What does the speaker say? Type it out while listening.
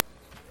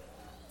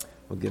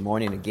Well, good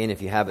morning again.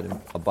 If you have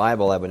a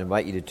Bible, I would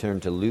invite you to turn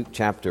to Luke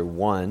chapter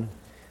 1.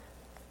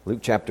 Luke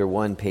chapter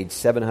 1, page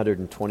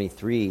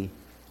 723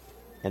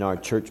 in our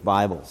church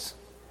Bibles.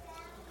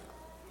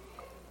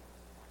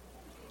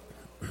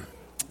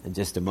 In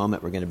just a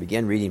moment, we're going to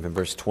begin reading from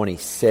verse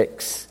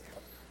 26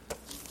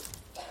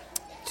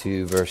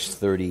 to verse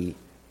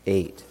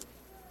 38.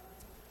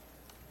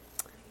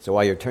 So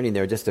while you're turning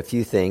there, just a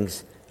few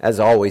things. As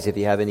always, if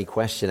you have any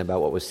question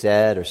about what was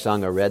said or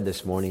sung or read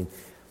this morning,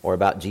 or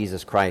about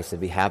Jesus Christ, I'd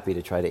be happy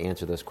to try to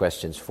answer those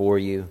questions for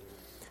you.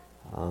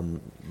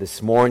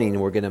 This morning,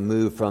 we're going to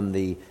move from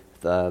the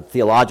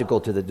theological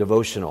to the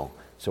devotional.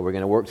 So we're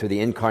going to work through the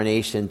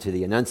incarnation to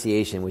the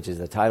Annunciation, which is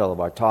the title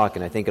of our talk,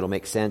 and I think it'll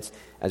make sense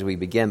as we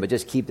begin, but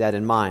just keep that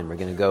in mind. We're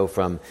going to go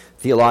from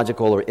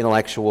theological or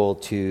intellectual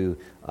to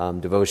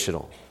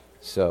devotional.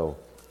 So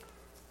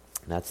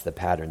that's the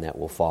pattern that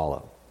we'll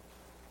follow.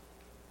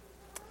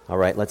 All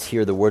right, let's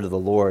hear the word of the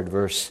Lord,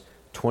 verse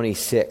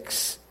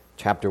 26.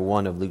 Chapter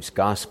 1 of Luke's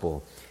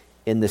Gospel.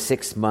 In the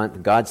 6th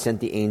month, God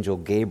sent the angel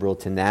Gabriel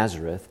to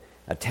Nazareth,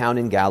 a town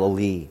in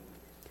Galilee,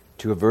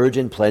 to a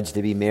virgin pledged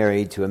to be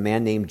married to a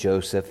man named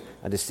Joseph,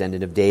 a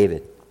descendant of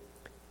David.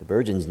 The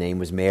virgin's name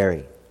was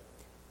Mary.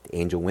 The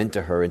angel went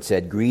to her and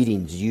said,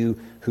 "Greetings, you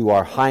who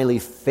are highly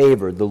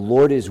favored. The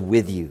Lord is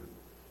with you."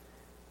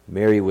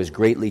 Mary was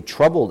greatly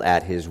troubled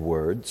at his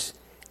words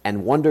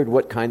and wondered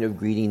what kind of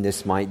greeting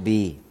this might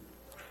be.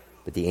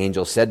 But the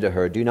angel said to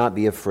her, "Do not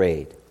be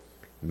afraid,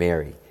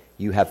 Mary.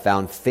 You have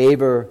found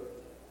favor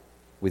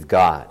with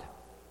God.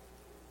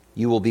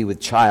 You will be with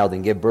child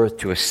and give birth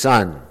to a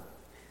son,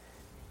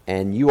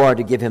 and you are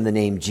to give him the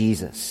name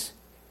Jesus.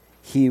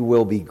 He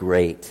will be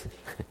great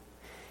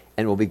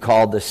and will be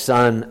called the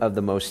Son of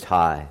the Most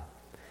High.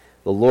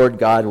 The Lord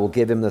God will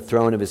give him the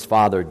throne of his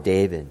father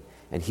David,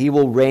 and he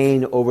will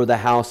reign over the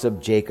house of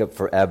Jacob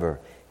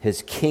forever.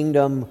 His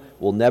kingdom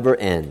will never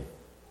end."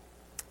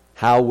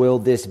 "How will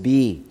this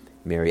be?"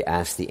 Mary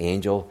asked the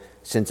angel,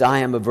 "since I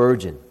am a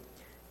virgin?"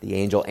 The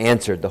angel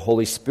answered, "The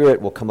Holy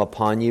Spirit will come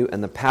upon you,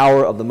 and the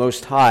power of the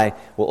Most High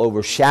will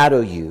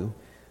overshadow you.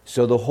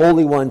 So the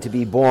Holy One to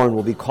be born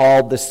will be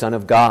called the Son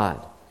of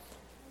God.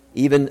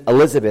 Even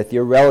Elizabeth,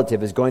 your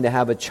relative, is going to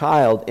have a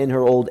child in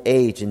her old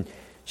age, and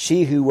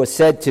she who was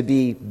said to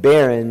be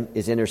barren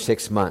is in her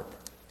 6th month.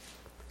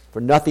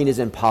 For nothing is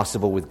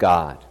impossible with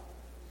God."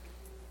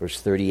 Verse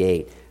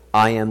 38,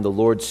 "I am the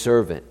Lord's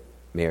servant,"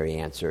 Mary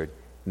answered.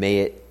 "May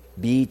it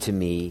be to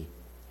me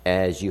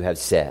as you have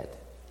said."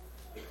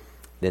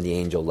 Then the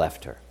angel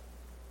left her.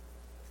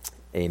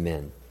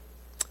 Amen.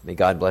 May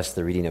God bless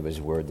the reading of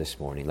his word this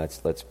morning.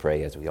 Let's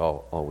pray as we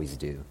always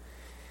do.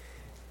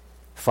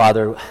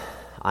 Father,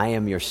 I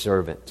am your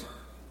servant,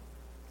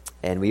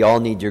 and we all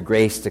need your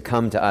grace to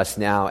come to us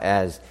now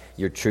as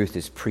your truth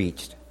is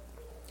preached.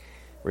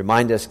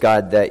 Remind us,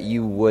 God, that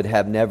you would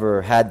have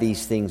never had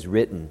these things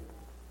written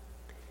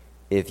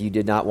if you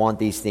did not want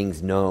these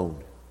things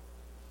known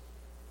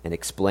and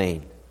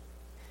explained.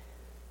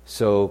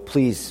 So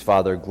please,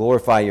 Father,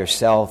 glorify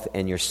yourself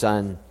and your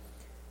Son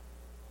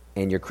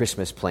and your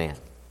Christmas plan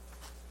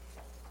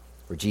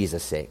for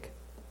Jesus' sake.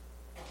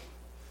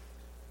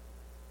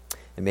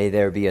 And may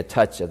there be a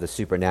touch of the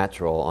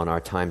supernatural on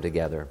our time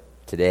together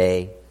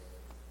today,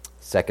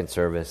 second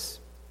service,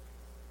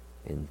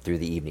 and through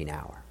the evening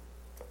hour.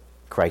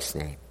 In Christ's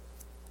name,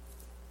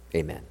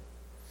 amen.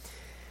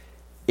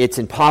 It's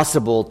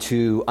impossible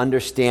to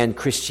understand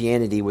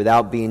Christianity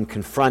without being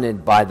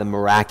confronted by the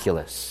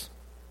miraculous.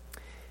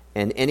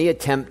 And any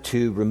attempt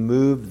to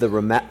remove the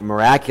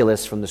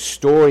miraculous from the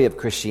story of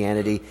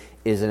Christianity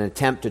is an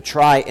attempt to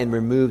try and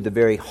remove the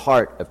very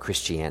heart of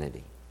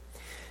Christianity.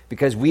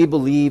 Because we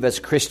believe as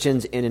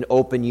Christians in an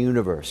open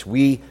universe.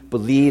 We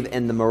believe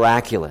in the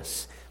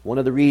miraculous. One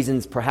of the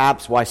reasons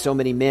perhaps why so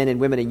many men and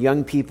women and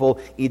young people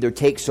either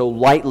take so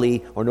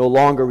lightly or no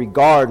longer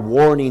regard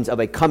warnings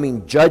of a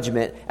coming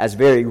judgment as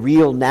very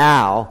real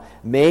now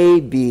may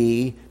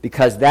be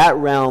because that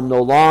realm no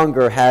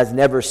longer has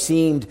never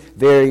seemed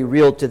very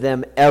real to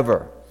them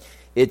ever.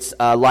 It's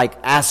like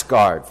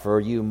Asgard for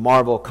you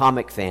Marvel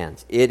comic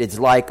fans. It is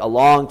like a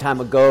long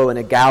time ago in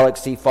a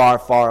galaxy far,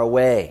 far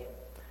away.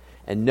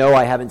 And no,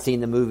 I haven't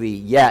seen the movie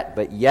yet,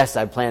 but yes,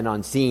 I plan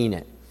on seeing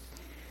it.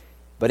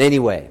 But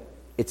anyway,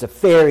 it's a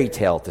fairy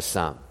tale to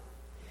some.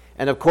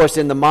 And of course,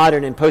 in the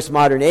modern and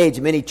postmodern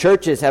age, many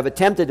churches have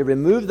attempted to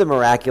remove the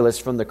miraculous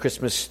from the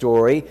Christmas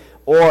story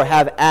or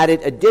have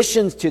added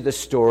additions to the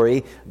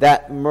story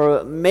that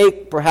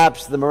make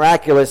perhaps the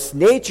miraculous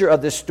nature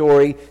of the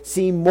story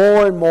seem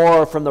more and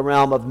more from the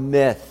realm of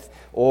myth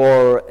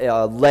or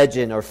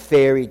legend or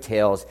fairy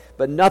tales,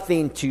 but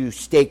nothing to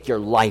stake your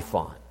life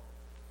on.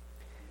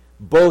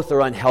 Both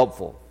are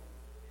unhelpful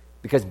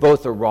because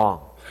both are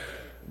wrong.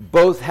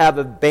 Both have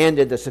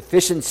abandoned the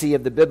sufficiency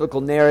of the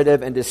biblical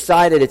narrative and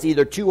decided it's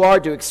either too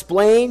hard to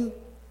explain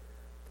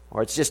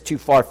or it's just too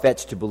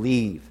far-fetched to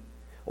believe.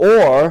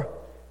 Or,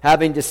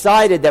 having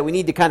decided that we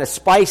need to kind of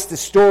spice the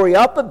story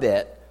up a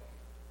bit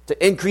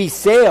to increase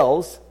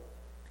sales,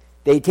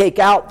 they take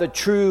out the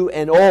true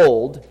and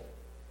old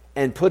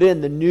and put in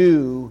the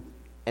new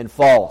and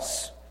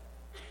false.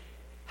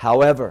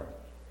 However,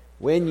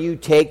 when you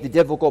take the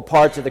difficult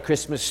parts of the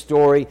Christmas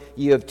story,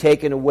 you have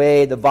taken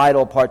away the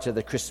vital parts of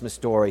the Christmas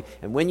story.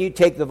 And when you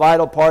take the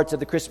vital parts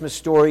of the Christmas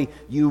story,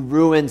 you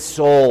ruin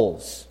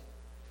souls.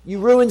 You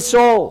ruin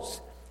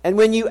souls. And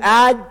when you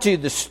add to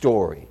the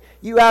story,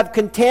 you have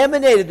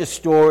contaminated the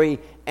story,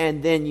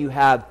 and then you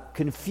have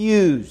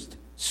confused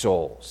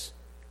souls.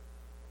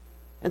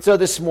 And so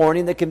this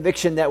morning, the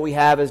conviction that we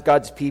have as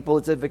God's people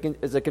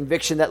is a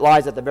conviction that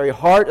lies at the very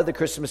heart of the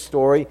Christmas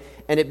story,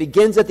 and it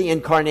begins at the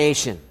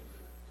incarnation.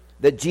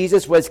 That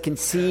Jesus was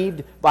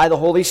conceived by the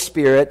Holy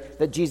Spirit,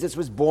 that Jesus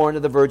was born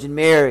of the Virgin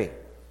Mary.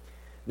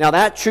 Now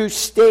that true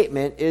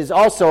statement is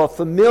also a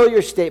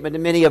familiar statement to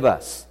many of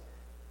us.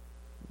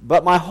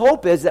 But my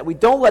hope is that we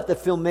don't let the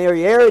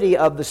familiarity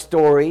of the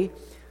story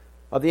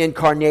of the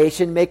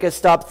incarnation make us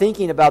stop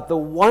thinking about the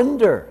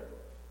wonder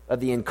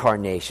of the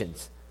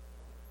incarnations.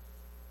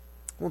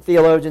 Well,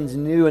 theologians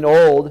new and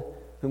old,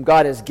 whom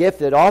God has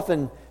gifted,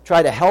 often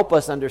try to help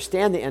us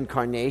understand the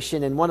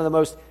incarnation, and one of the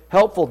most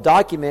helpful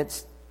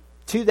documents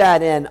to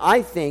that end,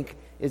 I think,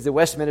 is the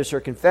Westminster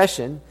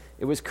Confession.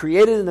 It was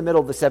created in the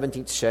middle of the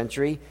 17th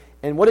century,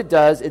 and what it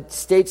does, it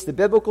states the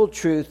biblical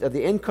truth of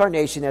the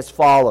incarnation as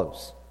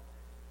follows.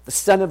 The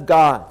Son of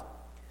God,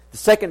 the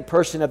second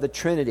person of the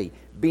Trinity,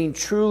 being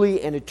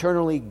truly and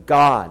eternally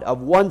God,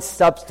 of one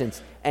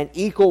substance and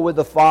equal with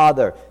the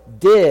Father,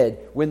 did,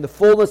 when the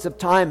fullness of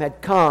time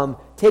had come,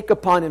 take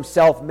upon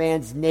himself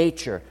man's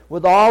nature,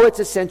 with all its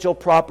essential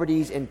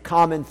properties and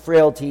common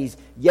frailties,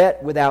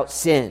 yet without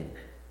sin.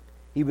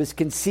 He was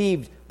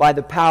conceived by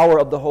the power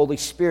of the Holy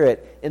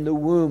Spirit in the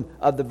womb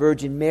of the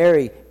Virgin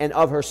Mary and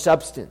of her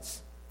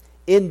substance.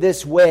 In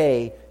this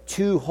way,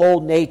 two whole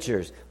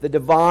natures, the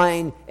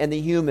divine and the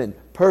human,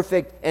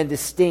 perfect and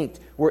distinct,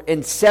 were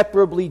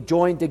inseparably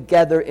joined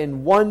together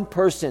in one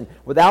person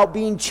without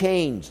being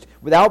changed,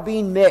 without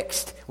being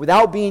mixed,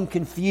 without being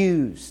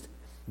confused.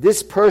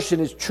 This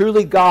person is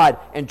truly God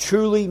and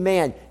truly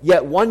man,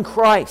 yet one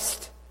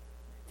Christ,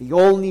 the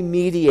only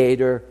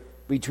mediator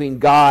between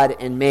God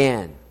and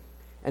man.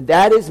 And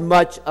that is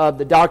much of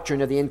the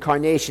doctrine of the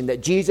incarnation,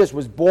 that Jesus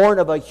was born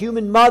of a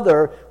human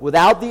mother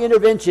without the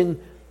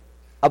intervention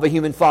of a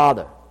human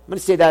father. I'm going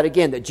to say that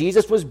again, that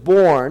Jesus was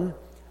born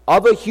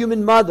of a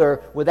human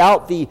mother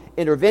without the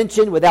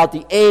intervention, without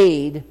the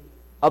aid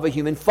of a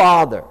human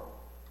father.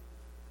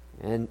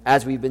 And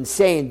as we've been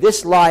saying,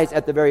 this lies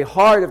at the very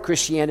heart of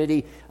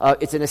Christianity.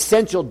 It's an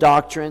essential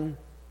doctrine.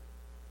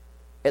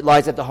 It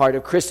lies at the heart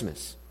of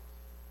Christmas.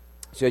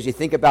 So as you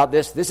think about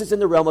this is in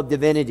the realm of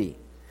divinity.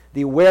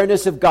 The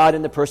awareness of God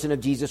in the person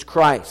of Jesus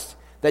Christ,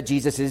 that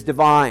Jesus is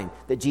divine,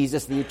 that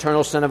Jesus, the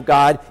eternal Son of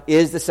God,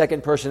 is the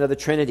second person of the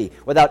Trinity,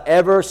 without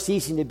ever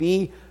ceasing to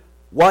be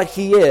what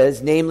he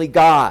is, namely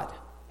God.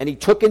 And he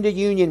took into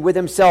union with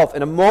himself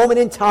in a moment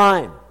in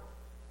time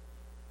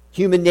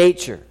human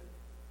nature.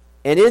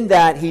 And in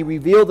that he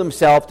revealed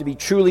himself to be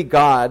truly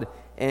God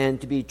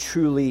and to be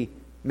truly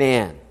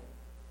man.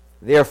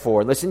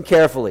 Therefore, listen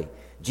carefully,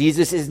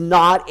 Jesus is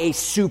not a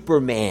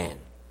superman.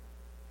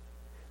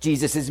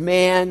 Jesus is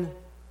man,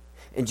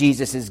 and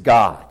Jesus is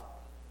God.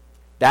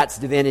 That's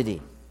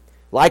divinity.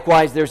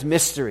 Likewise, there's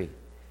mystery.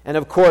 And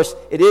of course,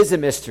 it is a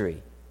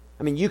mystery.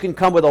 I mean, you can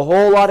come with a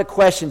whole lot of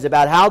questions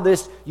about how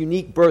this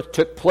unique birth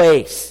took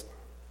place.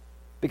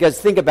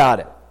 Because think about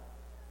it.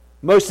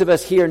 Most of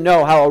us here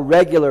know how a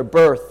regular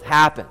birth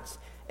happens.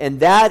 And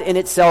that in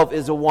itself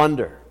is a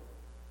wonder.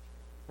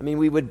 I mean,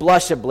 we would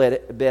blush a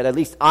bit, at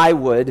least I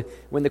would,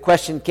 when the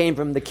question came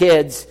from the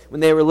kids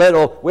when they were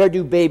little, where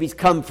do babies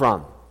come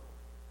from?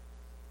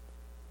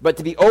 But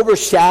to be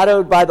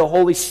overshadowed by the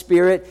Holy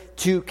Spirit,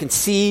 to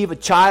conceive a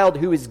child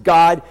who is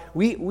God,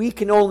 we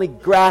can only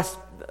grasp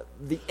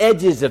the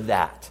edges of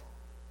that.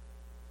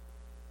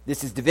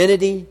 This is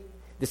divinity,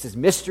 this is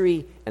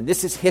mystery, and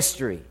this is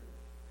history.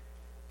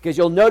 Because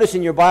you'll notice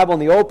in your Bible in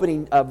the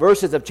opening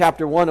verses of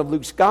chapter 1 of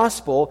Luke's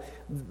Gospel,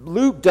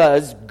 Luke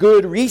does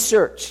good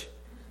research.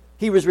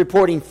 He was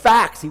reporting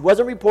facts. He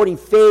wasn't reporting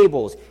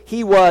fables.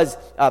 He was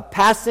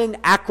passin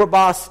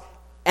acrobos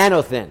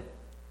anothen.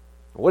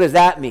 What does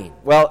that mean?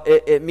 Well,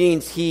 it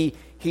means he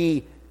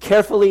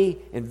carefully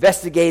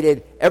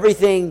investigated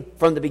everything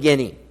from the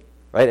beginning.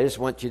 Right? I just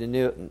want you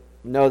to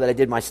know that I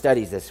did my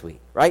studies this week.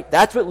 Right?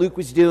 That's what Luke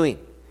was doing.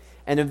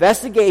 An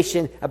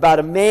investigation about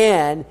a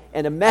man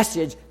and a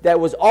message that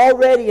was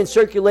already in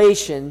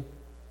circulation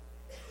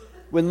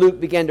when Luke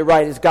began to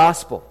write his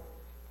gospel.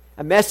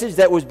 A message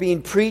that was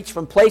being preached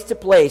from place to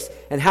place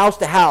and house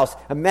to house.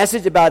 A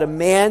message about a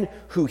man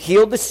who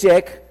healed the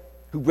sick,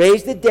 who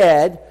raised the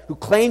dead, who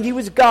claimed he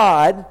was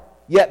God,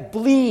 yet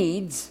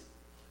bleeds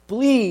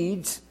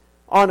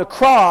on a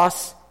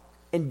cross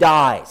and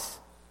dies.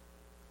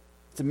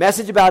 It's a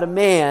message about a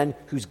man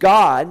who's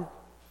God,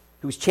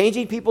 who's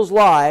changing people's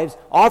lives,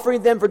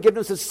 offering them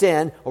forgiveness of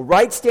sin, a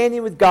right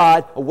standing with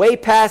God, a way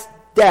past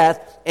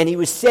death, and he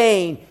was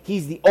saying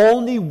he's the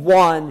only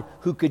one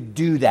who could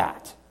do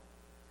that.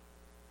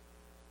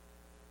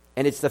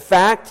 And it's the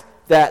fact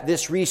that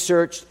this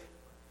research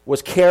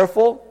was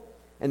careful,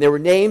 And there were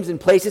names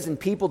and places and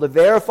people to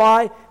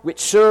verify, which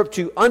served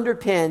to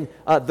underpin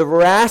the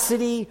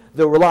veracity,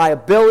 the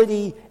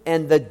reliability,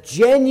 and the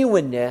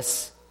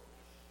genuineness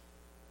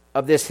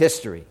of this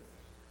history.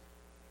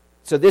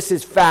 So this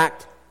is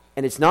fact,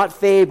 and it's not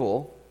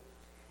fable.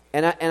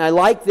 And I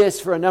like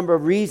this for a number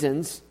of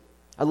reasons.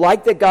 I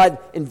like that God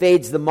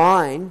invades the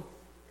mind.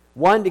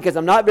 One, because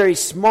I'm not very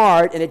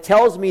smart, and it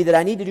tells me that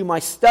I need to do my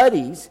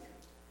studies.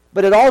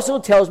 But it also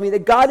tells me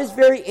that God is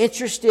very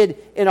interested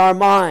in our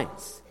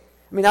minds.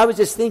 I mean, I was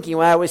just thinking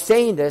when I was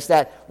saying this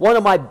that one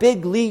of my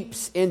big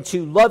leaps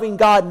into loving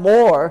God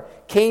more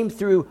came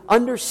through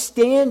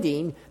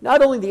understanding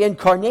not only the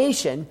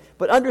incarnation,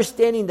 but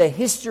understanding the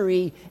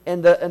history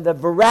and the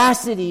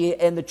veracity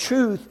and the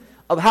truth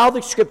of how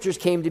the Scriptures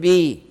came to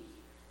be.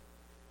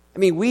 I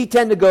mean, we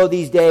tend to go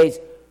these days,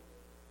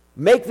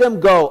 make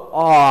them go,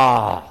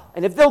 ah.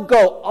 And if they'll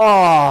go,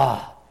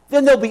 ah,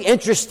 then they'll be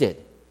interested.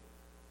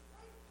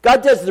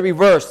 God does the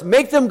reverse.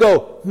 Make them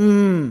go,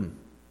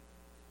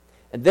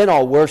 and then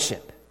I'll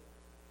worship.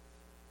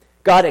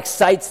 God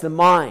excites the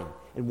mind.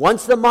 And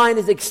once the mind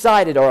is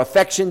excited, our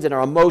affections and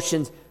our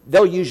emotions,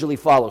 they'll usually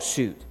follow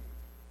suit.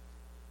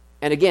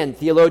 And again,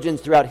 theologians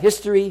throughout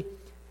history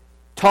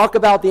talk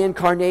about the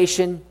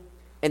incarnation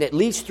in at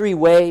least 3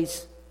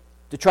 ways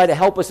to try to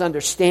help us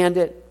understand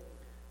it.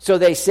 So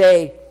they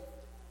say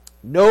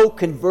no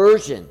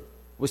conversion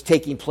was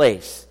taking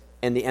place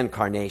in the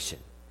incarnation.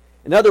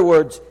 In other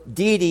words,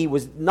 deity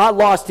was not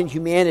lost in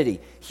humanity.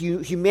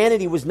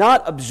 Humanity was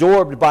not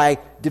absorbed by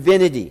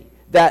divinity.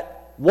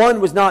 That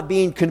one was not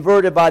being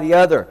converted by the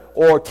other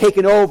or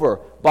taken over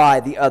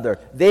by the other.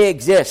 They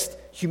exist.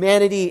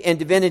 Humanity and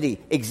divinity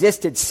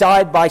existed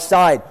side by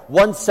side.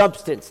 One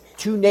substance,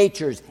 2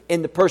 natures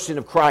in the person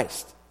of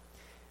Christ.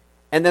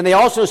 And then they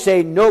also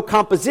say no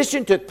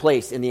composition took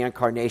place in the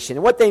incarnation.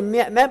 And what they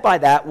meant by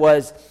that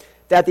was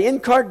that the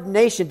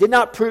incarnation did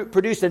not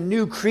produce a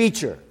new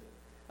creature.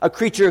 A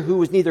creature who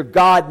was neither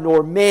God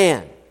nor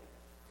man.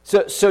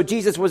 So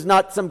Jesus was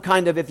not some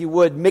kind of, if you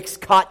would, mixed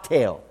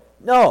cocktail.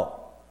 No.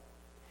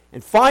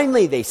 And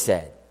finally, they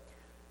said,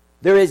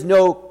 there is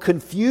no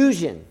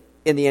confusion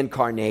in the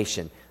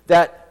incarnation.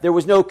 That there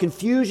was no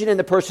confusion in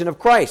the person of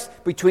Christ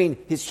between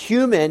his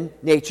human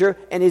nature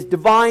and his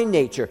divine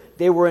nature.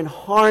 They were in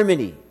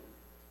harmony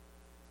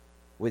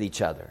with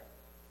each other.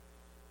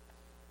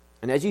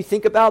 And as you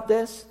think about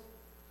this,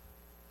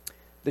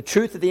 the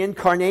truth of the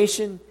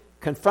incarnation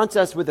confronts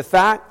us with the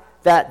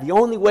fact that the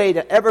only way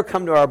to ever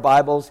come to our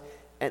Bibles,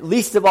 at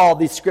least of all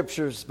these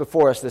scriptures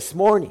before us this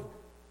morning,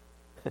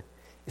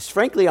 is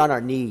frankly on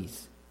our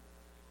knees.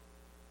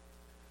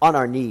 On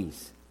our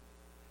knees.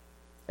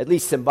 At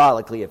least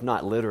symbolically, if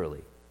not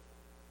literally.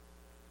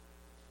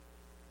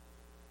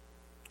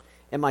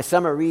 In my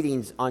summer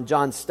readings on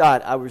John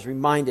Stott, I was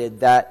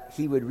reminded that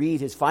he would read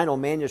his final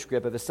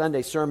manuscript of his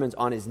Sunday sermons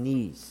on his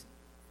knees.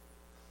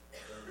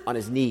 On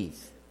his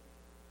knees.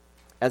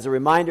 As a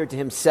reminder to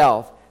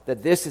himself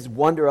that this is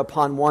wonder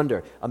upon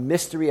wonder, a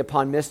mystery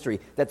upon mystery,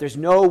 that there's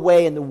no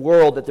way in the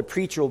world that the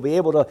preacher will be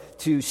able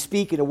to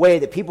speak in a way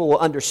that people will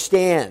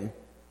understand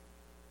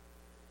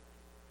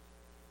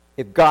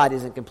if God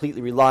isn't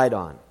completely relied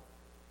on.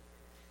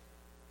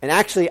 And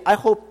actually, I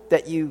hope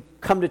that you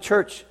come to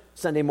church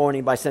Sunday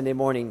morning by Sunday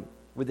morning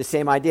with the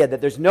same idea, that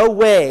there's no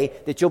way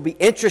that you'll be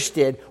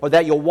interested or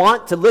that you'll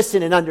want to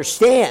listen and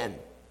understand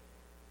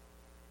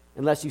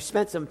unless you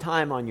spent some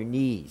time on your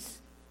knees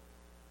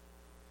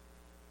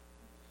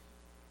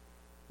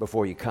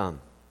before you come.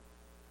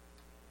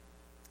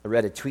 I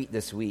read a tweet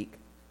this week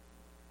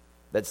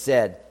that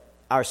said,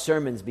 our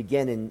sermons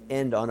begin and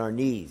end on our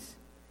knees.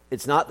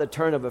 It's not the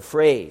turn of a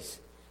phrase,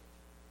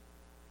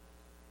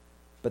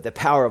 but the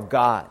power of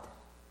God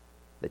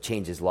that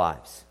changes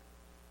lives.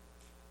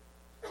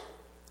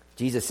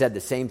 Jesus said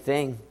the same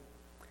thing.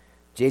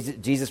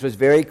 Jesus was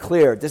very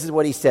clear. This is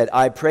what he said,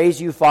 I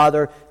praise you,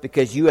 Father,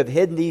 because you have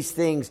hidden these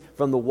things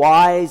from the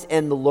wise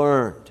and the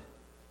learned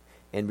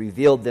and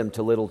revealed them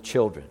to little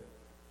children.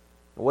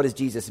 What does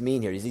Jesus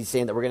mean here? Is he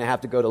saying that we're going to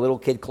have to go to little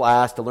kid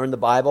class to learn the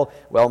Bible?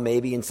 Well,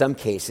 maybe in some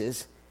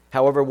cases.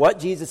 However, what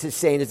Jesus is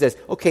saying is this,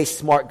 okay,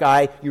 smart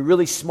guy, you're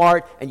really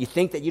smart and you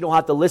think that you don't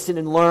have to listen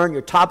and learn,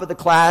 you're top of the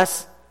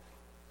class.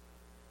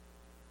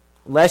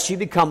 Unless you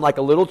become like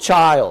a little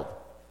child,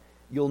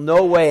 you'll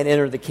no way and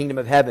enter the kingdom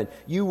of heaven.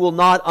 You will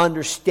not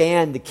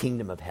understand the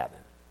kingdom of heaven.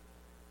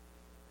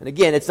 And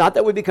again, it's not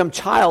that we become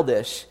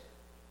childish,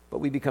 but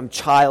we become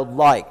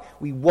childlike.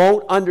 We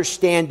won't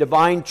understand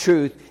divine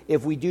truth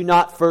if we do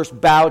not first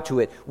bow to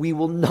it. We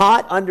will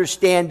not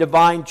understand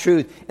divine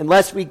truth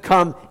unless we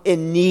come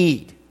in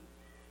need.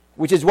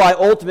 Which is why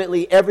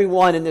ultimately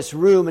everyone in this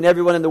room and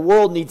everyone in the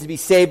world needs to be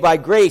saved by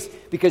grace,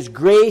 because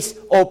grace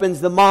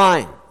opens the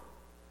mind.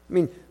 I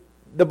mean,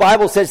 the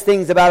Bible says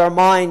things about our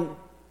mind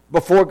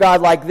before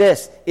God like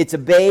this. It's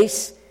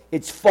abased,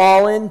 it's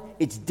fallen,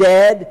 it's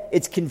dead,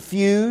 it's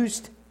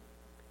confused.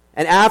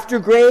 And after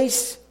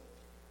grace,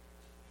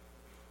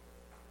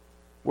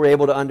 we're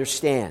able to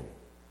understand.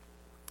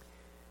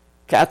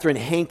 Catherine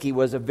Hankey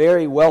was a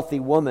very wealthy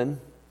woman.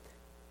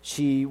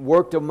 She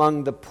worked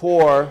among the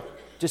poor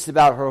just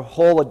about her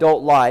whole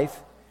adult life.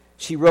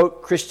 She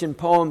wrote Christian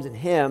poems and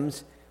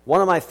hymns.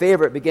 One of my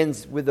favorite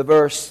begins with the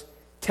verse,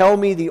 "Tell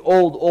me the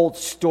old, old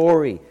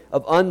story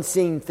of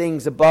unseen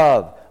things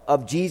above,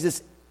 of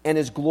Jesus and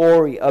His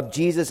glory, of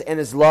Jesus and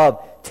His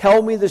love.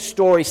 Tell me the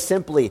story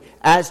simply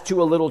as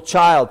to a little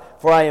child,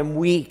 for I am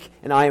weak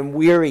and I am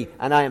weary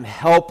and I am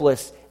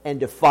helpless and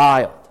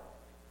defiled."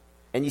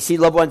 And you see,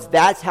 loved ones,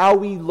 that's how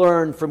we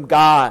learn from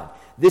God.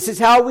 This is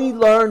how we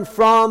learn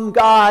from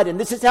God, and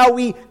this is how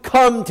we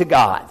come to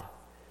God.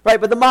 Right?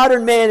 But the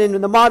modern man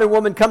and the modern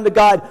woman come to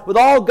God with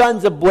all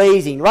guns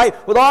a-blazing, right?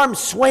 With arms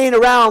swaying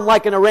around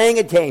like an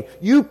orangutan.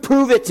 You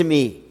prove it to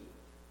me.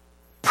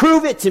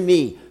 Prove it to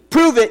me.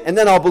 Prove it, and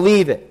then I'll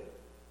believe it.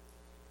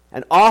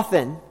 And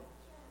often,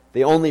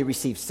 they only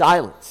receive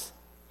silence.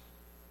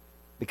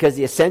 Because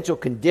the essential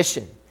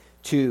condition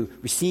to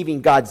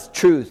receiving God's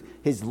truth,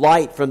 His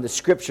light from the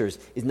Scriptures,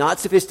 is not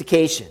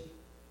sophistication.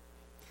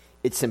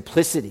 It's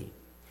simplicity.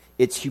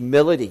 It's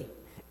humility.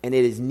 And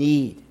it is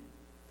need.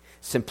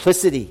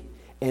 Simplicity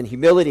and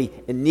humility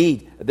and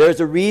need. There's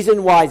a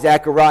reason why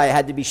Zechariah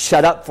had to be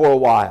shut up for a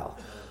while.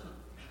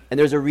 And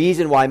there's a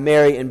reason why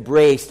Mary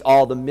embraced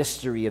all the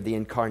mystery of the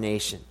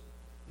incarnation.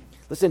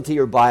 Listen to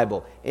your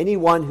Bible.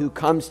 Anyone who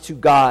comes to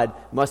God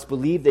must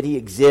believe that He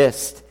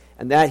exists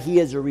and that He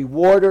is a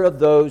rewarder of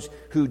those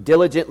who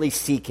diligently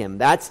seek Him.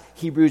 That's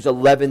Hebrews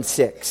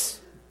 11:6.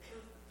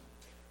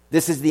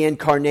 This is the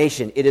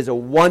incarnation. It is a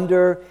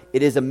wonder.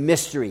 It is a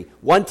mystery.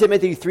 1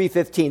 Timothy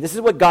 3:15. This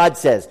is what God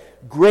says.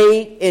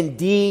 "Great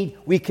indeed,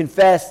 we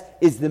confess,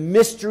 is the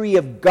mystery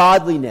of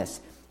godliness.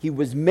 He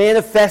was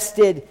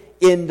manifested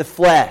in the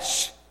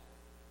flesh."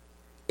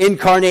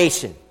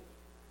 Incarnation.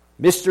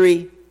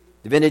 Mystery,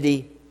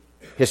 divinity,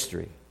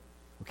 history.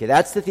 Okay,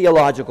 that's the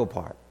theological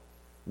part.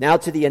 Now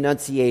to the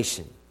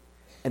Annunciation.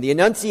 And the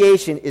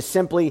Annunciation is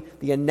simply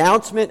the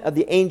announcement of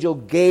the angel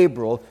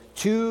Gabriel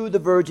to the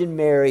Virgin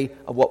Mary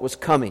of what was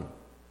coming.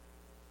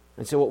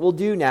 And so what we'll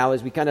do now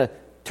as we kind of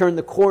turn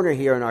the corner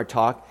here in our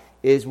talk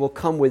is we'll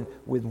come with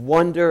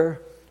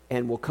wonder,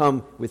 and we'll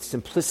come with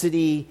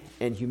simplicity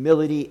and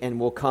humility, and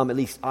we'll come, at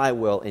least I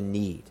will, in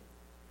need.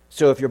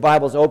 So if your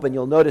Bible's open,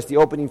 you'll notice the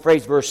opening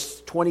phrase,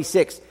 verse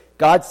 26.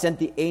 God sent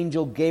the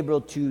angel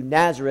Gabriel to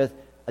Nazareth,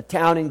 a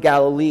town in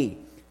Galilee.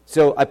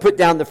 So I put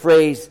down the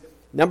phrase,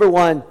 number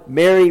one,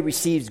 Mary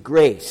receives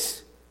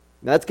grace.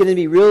 Now that's going to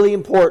be really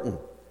important.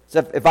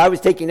 So if I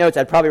was taking notes,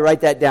 I'd probably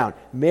write that down.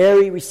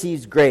 Mary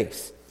receives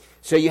grace.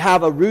 So you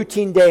have a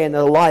routine day in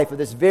the life of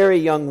this very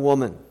young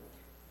woman.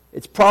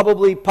 It's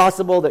probably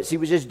possible that she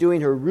was just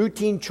doing her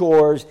routine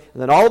chores,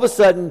 and then all of a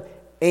sudden,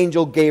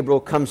 angel Gabriel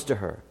comes to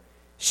her.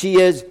 She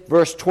is,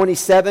 verse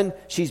 27,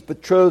 she's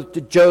betrothed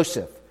to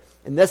Joseph.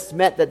 And this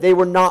meant that they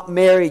were not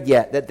married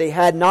yet, that they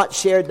had not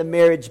shared the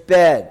marriage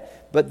bed,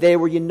 but they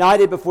were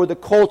united before the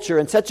culture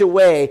in such a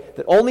way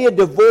that only a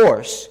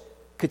divorce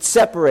could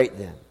separate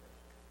them,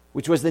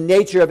 which was the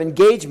nature of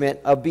engagement,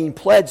 of being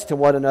pledged to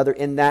one another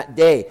in that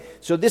day.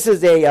 So this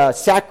is a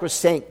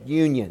sacrosanct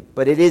union,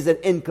 but it is an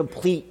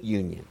incomplete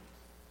union.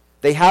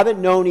 They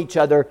haven't known each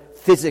other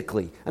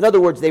physically. In other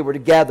words, they were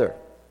together,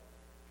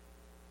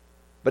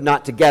 but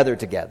not together.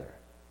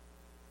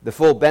 The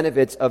full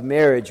benefits of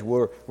marriage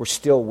were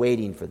still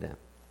waiting for them.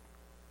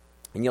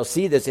 And you'll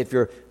see this if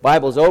your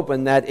Bible's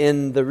open, that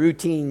in the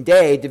routine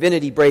day,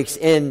 divinity breaks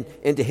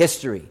into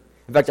history.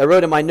 In fact, I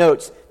wrote in my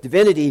notes,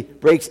 divinity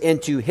breaks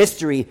into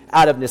history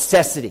out of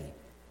necessity.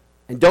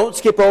 And don't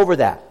skip over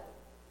that.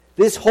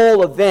 This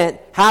whole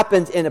event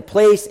happens in a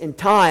place and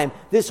time.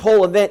 This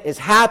whole event is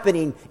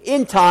happening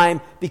in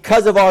time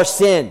because of our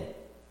sin.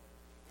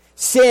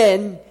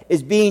 Sin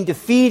is being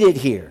defeated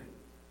here.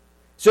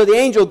 So the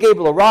angel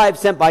Gabriel arrived,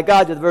 sent by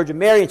God to the Virgin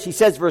Mary, and she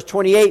says, verse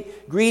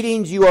 28,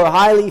 "Greetings, you are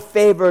highly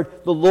favored,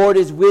 the Lord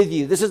is with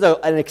you." This is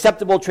an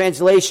acceptable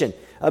translation.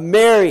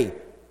 Mary,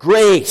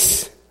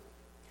 grace.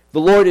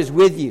 The Lord is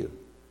with you.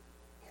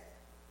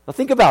 Now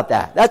think about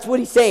that. That's what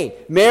he's saying.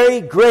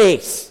 Mary,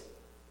 grace.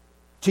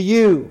 To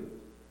you,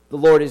 the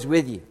Lord is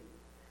with you.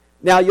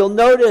 Now you'll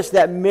notice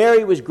that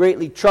Mary was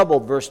greatly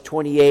troubled, verse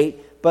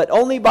 28, but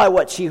only by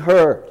what she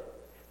heard.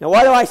 Now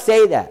why do I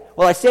say that?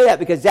 Well, I say that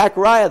because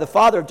Zechariah, the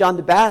father of John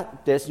the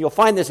Baptist, and you'll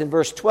find this in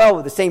verse 12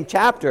 of the same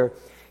chapter,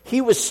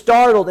 he was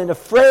startled and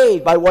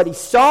afraid by what he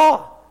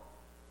saw.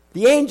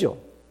 The angel.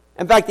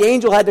 In fact, the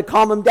angel had to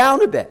calm him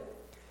down a bit.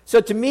 So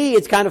to me,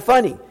 it's kind of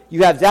funny.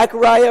 You have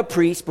Zechariah, a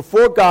priest,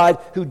 before God,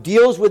 who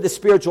deals with the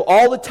spiritual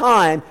all the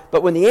time,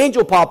 but when the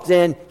angel pops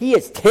in, he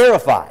is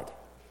terrified.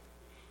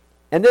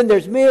 And then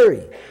there's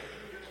Mary,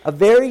 a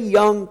very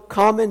young,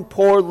 common,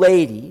 poor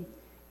lady,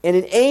 and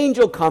an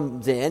angel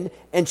comes in,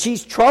 and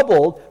she's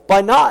troubled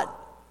by not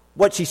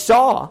what she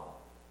saw,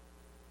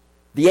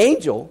 the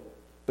angel,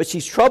 but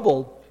she's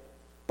troubled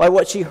by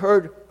what she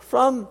heard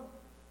from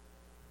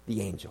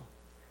the angel.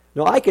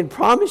 Now, I can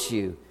promise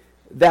you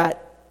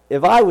that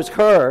if I was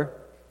her,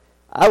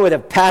 I would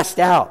have passed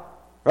out,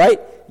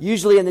 right?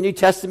 Usually in the New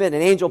Testament,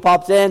 an angel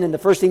pops in, and the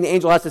first thing the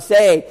angel has to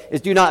say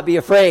is, "Do not be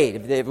afraid."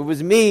 If it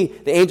was me,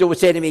 the angel would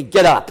say to me,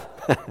 "Get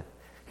up."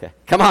 Okay,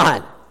 come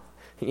on.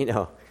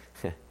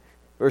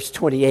 Verse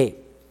 28,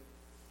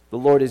 the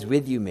Lord is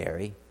with you,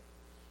 Mary.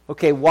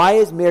 Okay, why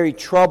is Mary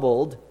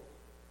troubled?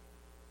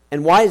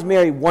 And why is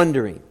Mary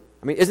wondering?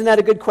 I mean, isn't that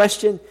a good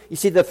question? You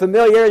see, the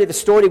familiarity of the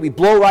story, we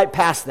blow right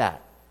past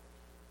that.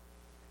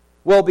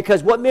 Well,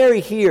 because what Mary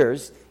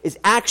hears is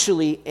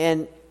actually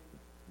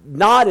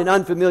not an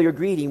unfamiliar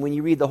greeting when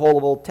you read the whole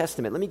of Old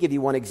Testament. Let me give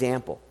you one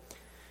example.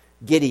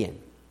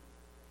 Gideon.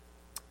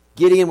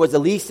 Gideon was the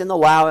least and the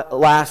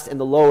last and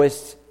the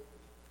lowest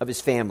of his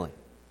family.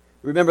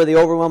 Remember the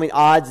overwhelming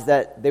odds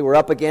that they were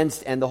up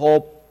against, and the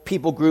whole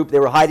people group, they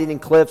were hiding in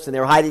cliffs and they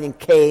were hiding in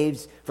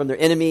caves from their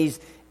enemies.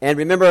 And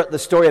remember the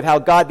story of how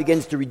God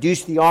begins to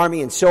reduce the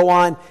army and so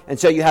on. And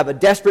so you have a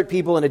desperate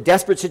people in a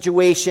desperate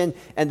situation,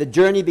 and the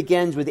journey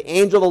begins with the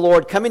angel of the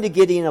Lord coming to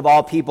Gideon of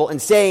all people and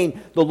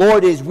saying, the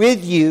Lord is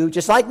with you,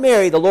 just like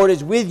Mary, the Lord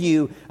is with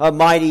you, a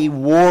mighty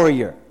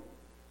warrior.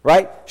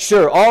 Right?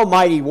 Sure, all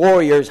mighty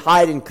warriors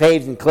hide in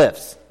caves and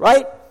cliffs.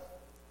 Right?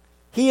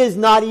 He is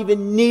not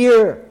even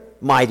near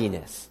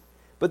mightiness.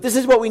 But this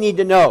is what we need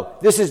to know.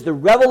 This is the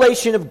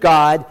revelation of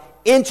God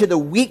into the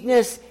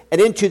weakness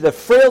and into the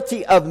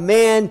frailty of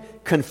man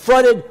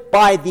confronted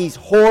by these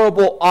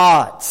horrible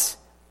odds.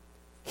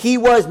 He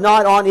was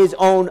not on his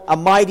own a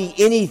mighty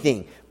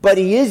anything, but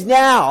he is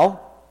now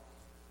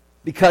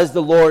because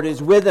the Lord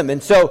is with him.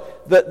 And so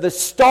the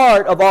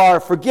start of our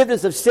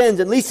forgiveness of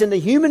sins, at least in the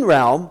human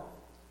realm,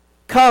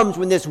 comes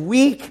when this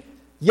weak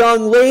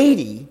young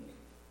lady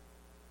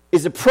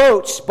is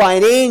approached by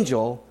an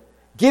angel,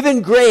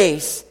 given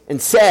grace,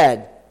 and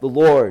said, the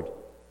Lord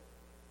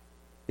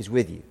is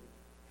with you.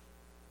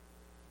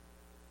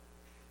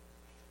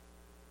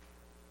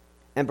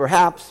 And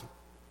perhaps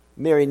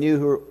Mary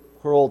knew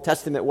her Old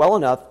Testament well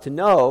enough to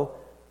know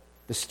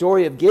the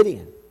story of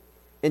Gideon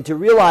and to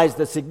realize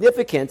the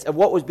significance of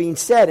what was being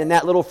said in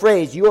that little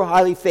phrase, you are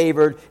highly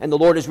favored and the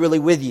Lord is really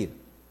with you.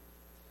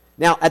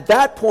 Now, at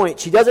that point,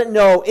 she doesn't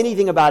know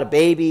anything about a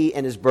baby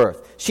and his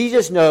birth. She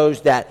just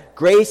knows that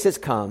grace has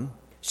come,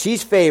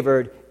 she's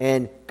favored,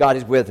 and God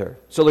is with her.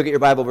 So look at your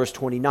Bible, verse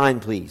 29,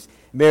 please.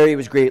 Mary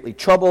was greatly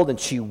troubled, and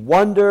she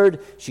wondered.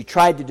 She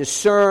tried to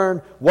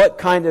discern what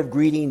kind of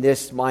greeting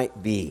this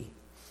might be.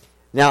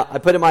 Now, I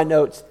put in my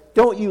notes,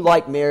 don't you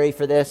like Mary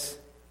for this?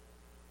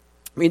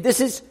 I mean,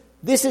 this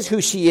is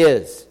who she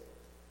is.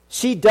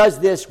 She does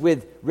this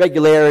with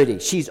regularity.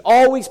 She's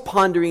always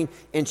pondering,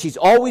 and she's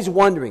always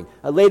wondering.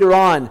 Later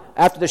on,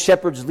 after the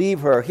shepherds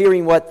leave her,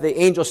 hearing what the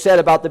angel said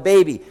about the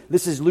baby.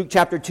 This is Luke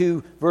chapter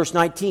 2, verse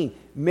 19.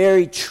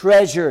 Mary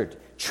treasured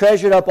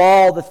up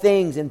all the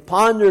things and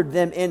pondered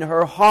them in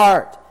her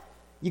heart.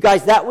 You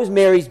guys, that was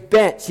Mary's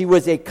bent. She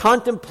was a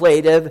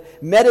contemplative,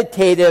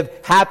 meditative,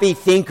 happy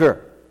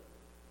thinker.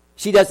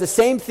 She does the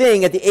same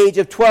thing at the age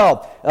of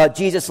 12.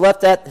 Jesus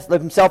left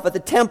himself at the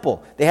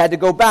temple. They had to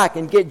go back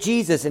and get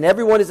Jesus, and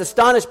everyone is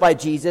astonished by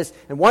Jesus.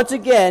 And once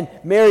again,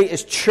 Mary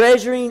is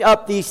treasuring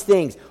up these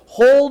things,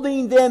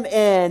 holding them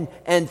in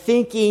and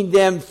thinking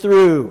them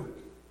through.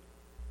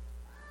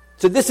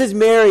 So this is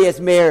Mary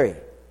as Mary.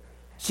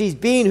 She's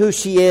being who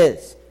she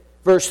is.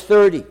 Verse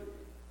 30,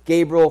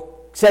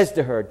 Gabriel says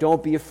to her,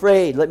 don't be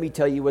afraid. Let me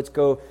tell you what's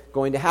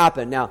going to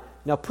happen. Now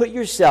put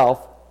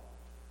yourself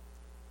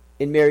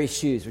in Mary's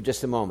shoes for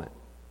just a moment.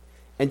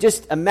 And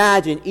just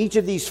imagine each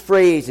of these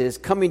phrases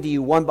coming to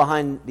you one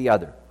behind the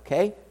other.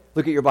 Okay?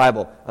 Look at your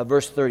Bible.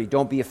 Verse 30,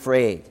 don't be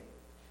afraid.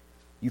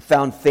 You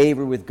found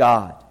favor with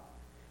God.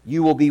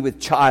 You will be with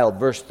child.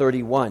 Verse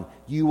 31,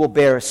 you will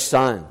bear a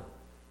son.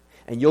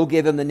 And you'll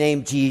give him the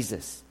name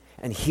Jesus.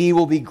 And he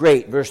will be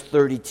great. Verse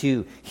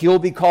 32, he'll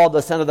be called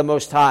the Son of the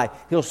Most High.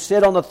 He'll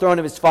sit on the throne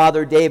of his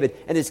father David,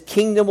 and his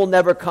kingdom will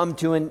never come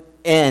to an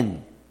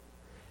end.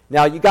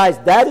 Now, you guys,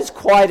 that is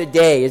quite a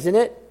day, isn't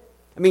it?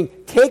 I mean,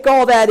 take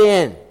all that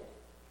in.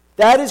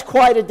 That is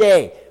quite a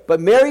day. But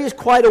Mary is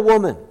quite a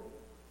woman.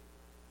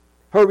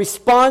 Her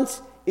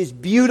response is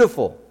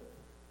beautiful.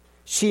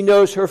 She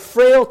knows her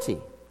frailty.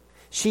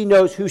 She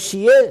knows who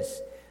she is.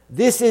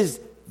 This is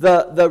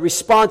the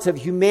response of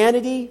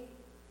humanity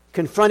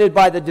confronted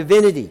by the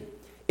divinity.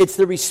 It's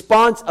the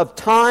response of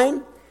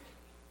time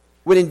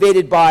when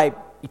invaded by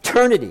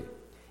eternity.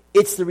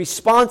 It's the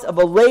response of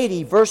a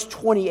lady, verse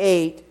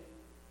 28,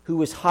 who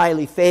was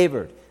highly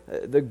favored.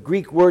 The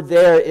Greek word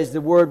there is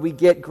the word we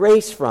get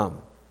grace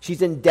from.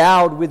 She's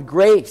endowed with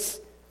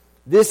grace.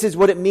 This is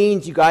what it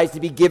means, you guys,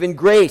 to be given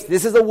grace.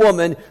 This is a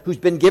woman who's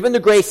been given the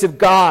grace of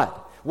God.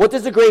 What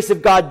does the grace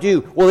of God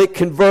do? Well, it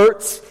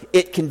converts,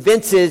 it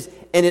convinces,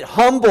 and it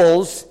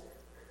humbles,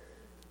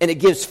 and it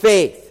gives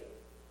faith.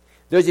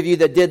 Those of you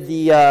that did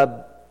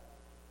the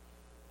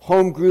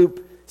home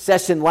group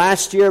session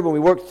last year when we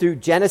worked through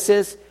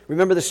Genesis,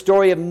 remember the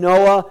story of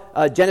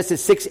Noah,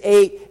 Genesis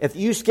 6:8. If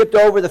you skipped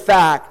over the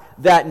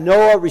fact that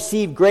Noah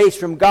received grace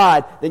from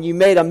God, then you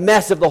made a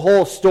mess of the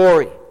whole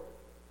story.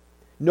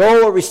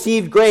 Noah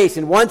received grace,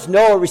 and once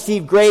Noah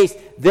received grace,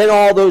 then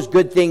all those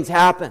good things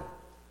happen.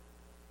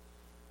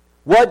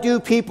 What do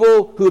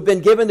people who have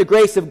been given the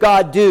grace of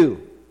God do?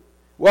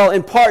 Well,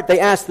 in part, they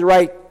ask the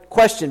right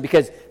question,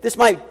 because this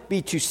might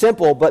be too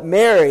simple, but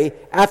Mary,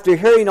 after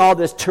hearing all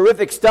this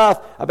terrific stuff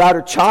about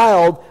her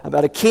child,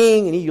 about a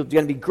king, and he's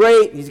going to be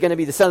great, and he's going to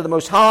be the Son of the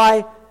Most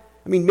High,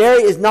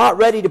 Mary is not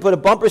ready to put a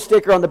bumper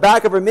sticker on the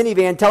back of her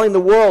minivan telling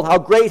the world how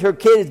great her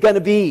kid is going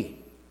to be.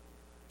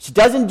 She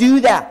doesn't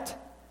do that.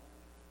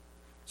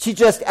 She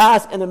just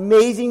asks an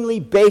amazingly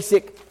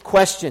basic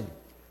question.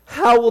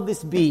 How will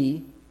this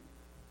be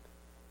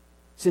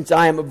since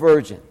I am a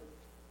virgin?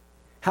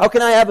 How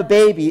can I have a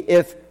baby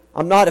if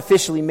I'm not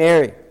officially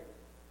married?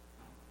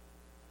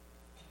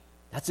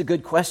 That's a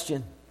good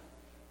question.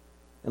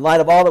 In light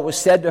of all that was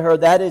said to her,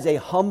 that is a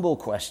humble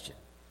question.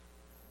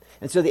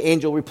 And so the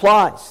angel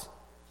replies.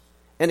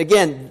 And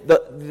again,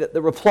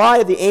 the reply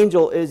of the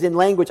angel is in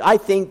language, I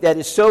think, that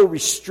is so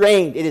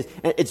restrained.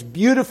 It's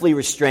beautifully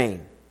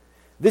restrained.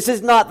 This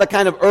is not the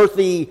kind of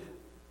earthly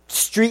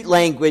street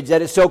language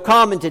that is so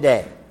common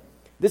today.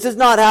 This is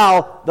not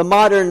how the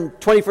modern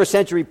 21st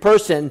century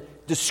person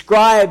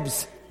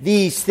describes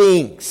these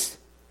things.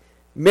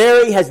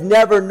 Mary has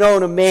never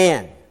known a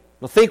man.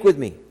 Well, think with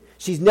me.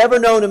 She's never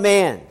known a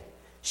man.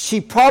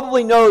 She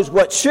probably knows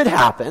what should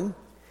happen,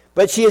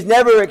 but she has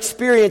never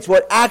experienced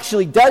what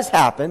actually does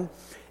happen.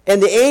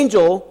 And the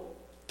angel,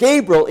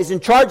 Gabriel, is in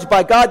charge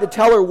by God to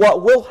tell her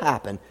what will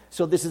happen.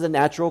 So this is a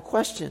natural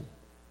question.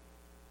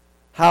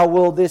 How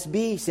will this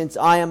be since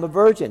I am a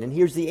virgin? And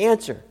here's the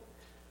answer.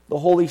 The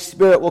Holy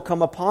Spirit will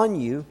come upon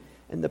you,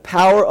 and the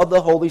power of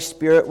the Holy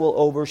Spirit will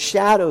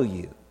overshadow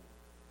you.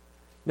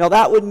 Now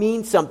that would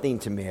mean something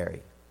to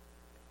Mary.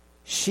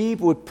 She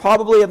would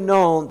probably have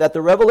known that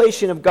the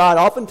revelation of God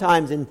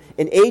oftentimes in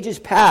ages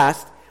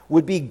past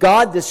would be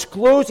God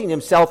disclosing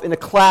himself in a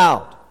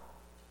cloud,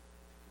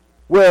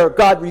 where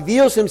God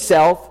reveals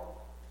himself,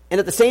 and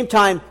at the same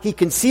time, he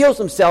conceals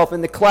himself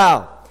in the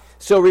cloud.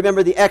 So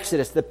remember the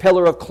Exodus, the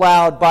pillar of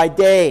cloud by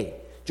day.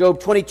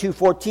 Job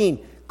 22:14,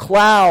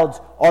 clouds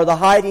are the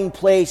hiding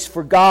place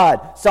for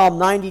God. Psalm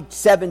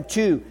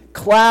 97:2,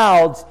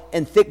 clouds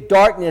and thick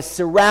darkness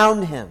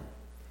surround him.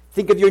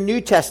 Think of your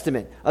New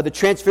Testament, of the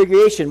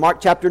Transfiguration, Mark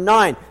chapter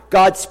 9.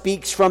 God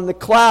speaks from the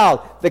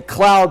cloud. The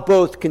cloud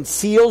both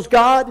conceals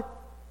God,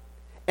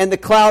 and the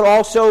cloud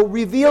also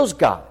reveals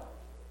God.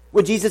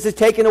 When Jesus is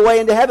taken away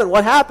into heaven,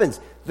 what happens?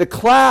 The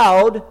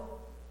cloud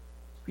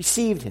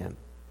received him.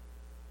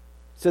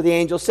 So the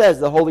angel says,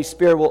 the Holy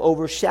Spirit will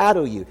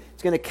overshadow you.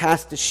 It's going to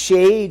cast a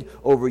shade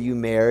over you,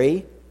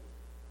 Mary.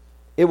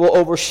 It will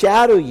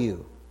overshadow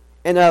you.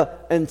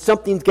 And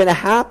something's going to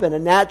happen. A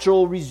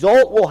natural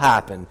result will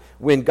happen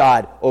when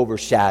God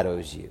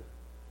overshadows you.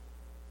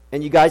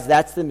 And you guys,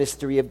 that's the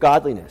mystery of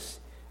godliness.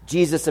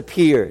 Jesus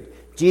appeared.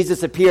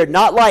 Jesus appeared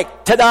not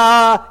like,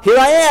 ta-da, here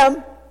I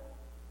am.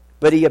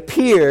 But he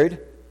appeared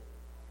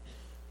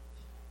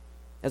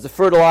as a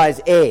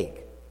fertilized egg.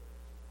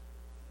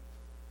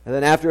 And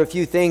then after a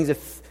few things,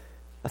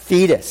 a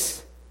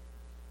fetus.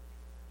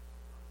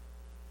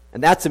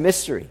 And that's a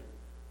mystery.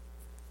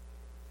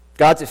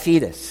 God's a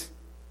fetus.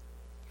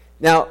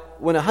 Now,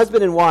 when a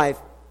husband and wife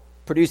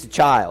produce a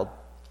child,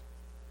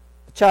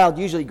 the child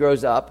usually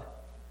grows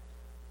up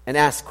and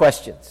asks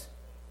questions.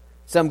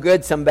 Some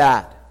good, some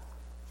bad.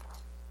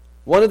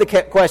 One of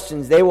the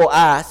questions they will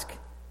ask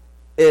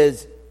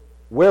is,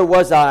 where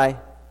was I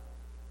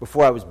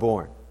before I was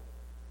born?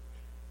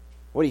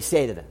 What do you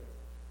say to them?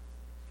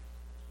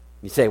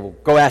 You say, well,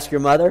 go ask your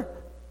mother?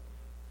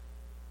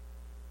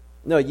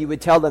 No, you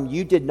would tell them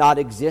you did not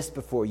exist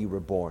before you were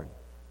born.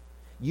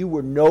 You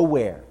were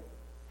nowhere.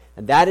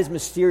 And that is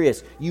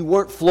mysterious. You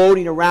weren't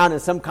floating around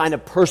in some kind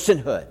of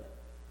personhood.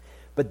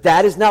 But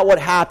that is not what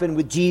happened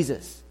with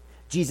Jesus.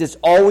 Jesus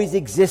always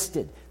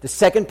existed. The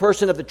second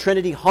person of the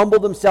Trinity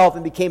humbled himself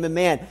and became a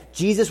man.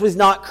 Jesus was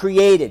not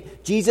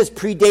created. Jesus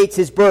predates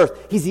his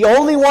birth. He's the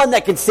only one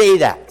that can say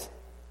that.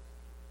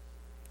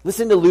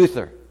 Listen to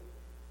Luther.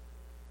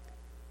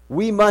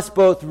 We must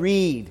both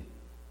read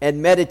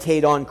and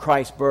meditate on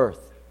Christ's birth.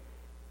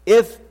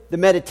 If the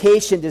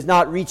meditation does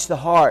not reach the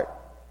heart,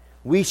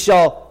 we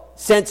shall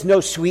sense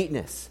no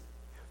sweetness,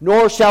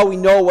 nor shall we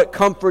know what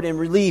comfort and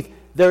relief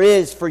there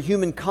is for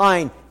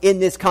humankind in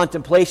this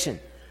contemplation.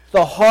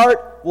 The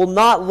heart will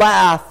not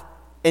laugh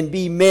and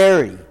be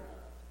merry.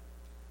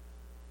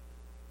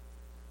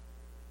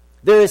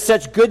 There is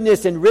such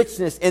goodness and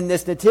richness in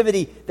this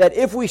nativity that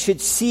if we should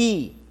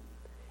see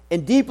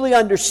and deeply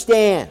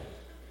understand,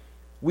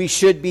 we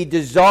should be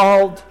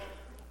dissolved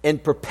in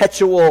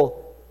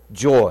perpetual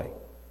joy.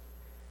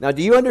 Now,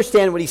 do you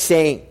understand what he's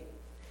saying?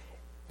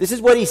 This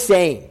is what he's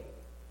saying.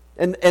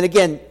 And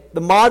again,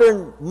 the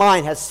modern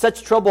mind has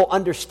such trouble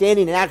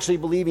understanding and actually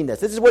believing this.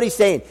 This is what he's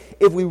saying.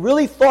 If we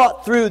really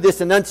thought through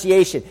this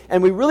Annunciation,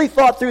 and we really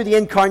thought through the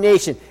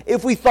Incarnation,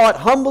 if we thought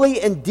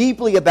humbly and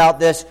deeply about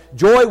this,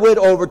 joy would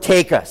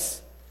overtake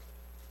us.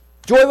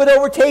 Joy would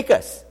overtake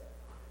us.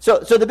 So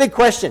the big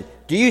question,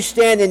 do you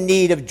stand in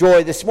need of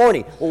joy this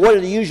morning? Well, what are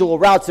the usual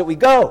routes that we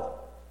go?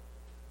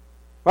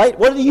 Right?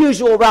 What are the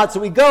usual routes that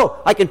we go?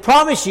 I can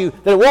promise you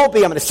that it won't be.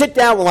 I'm going to sit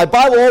down with my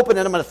Bible open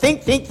and I'm going to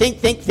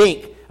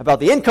think about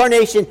the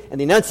Incarnation and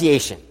the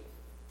Annunciation.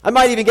 I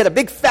might even get a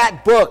big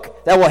fat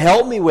book that will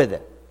help me with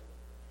it.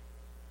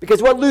 Because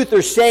what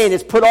Luther's saying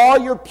is put all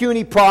your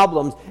puny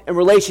problems in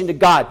relation to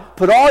God.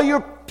 Put all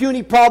your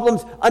puny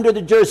problems under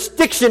the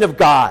jurisdiction of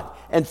God.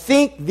 And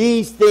think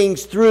these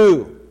things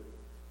through.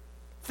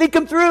 Think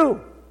them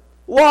through.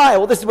 Why?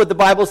 Well, this is what the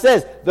Bible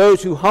says.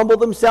 Those who humble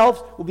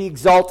themselves will be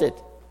exalted.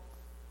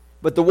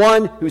 But the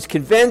one who's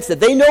convinced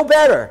that they know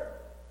better,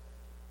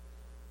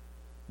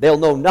 they'll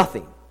know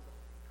nothing.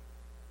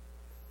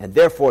 And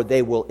therefore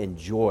they will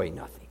enjoy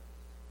nothing.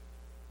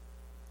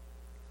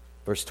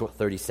 Verse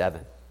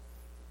 37.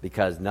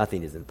 Because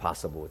nothing is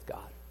impossible with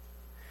God.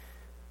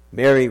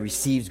 Mary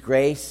receives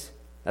grace.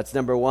 That's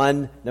number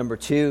one. Number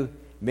two,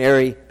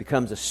 Mary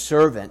becomes a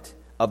servant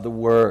of the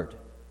Word.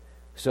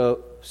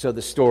 So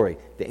the story.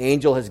 The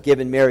angel has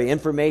given Mary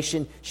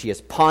information. She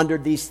has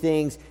pondered these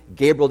things.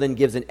 Gabriel then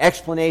gives an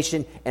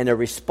explanation, and a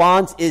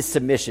response is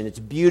submission. It's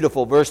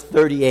beautiful. Verse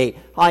 38,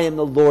 I am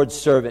the Lord's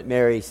servant,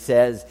 Mary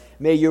says.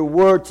 May your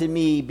word to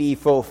me be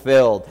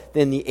fulfilled.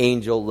 Then the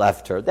angel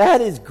left her.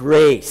 That is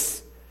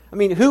grace. I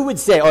mean, who would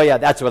say, oh yeah,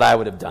 that's what I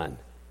would have done?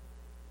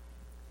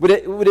 Would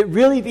it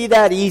really be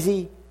that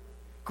easy?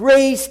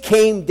 Grace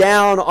came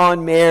down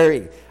on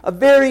Mary, a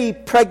very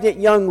pregnant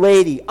young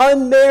lady,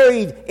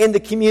 unmarried in the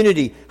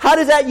community. How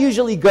does that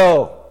usually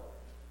go?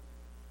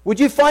 Would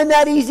you find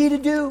that easy to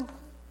do?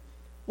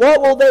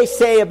 What will they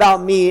say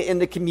about me in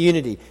the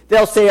community?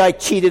 They'll say I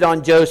cheated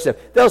on Joseph.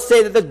 They'll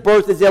say that the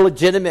birth is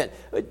illegitimate.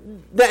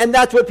 And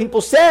that's what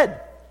people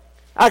said.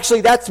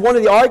 Actually, that's one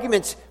of the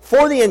arguments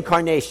for the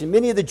incarnation.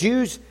 Many of the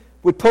Jews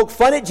would poke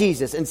fun at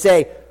Jesus and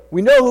say,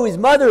 we know who his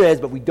mother is,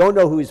 but we don't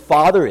know who his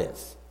father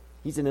is.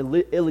 He's an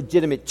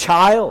illegitimate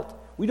child.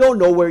 We don't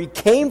know where he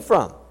came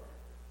from.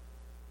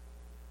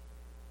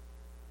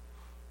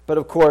 But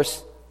of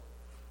course,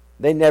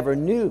 they never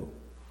knew,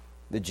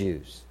 the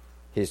Jews,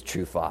 his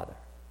true father.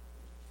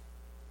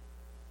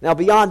 Now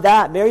beyond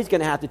that, Mary's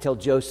going to have to tell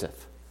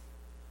Joseph.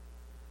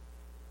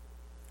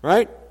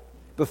 Right?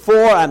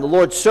 Before, I'm the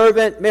Lord's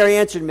servant. Mary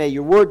answered, may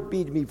your word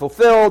be to me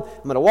fulfilled.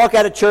 I'm going to walk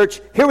out of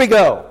church. Here we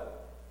go.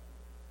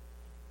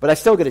 But I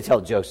still got to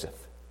tell Joseph.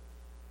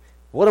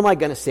 What am I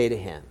going to say to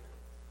him?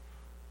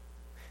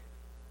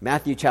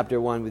 Matthew chapter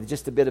 1 with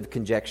just a bit of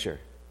conjecture.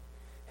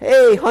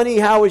 Hey, honey,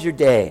 how was your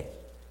day?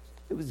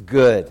 It was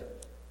good.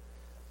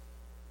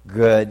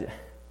 Good,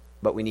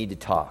 but we need to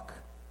talk.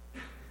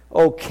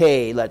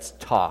 Okay, let's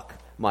talk,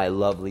 my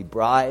lovely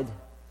bride.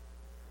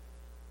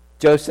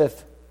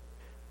 Joseph,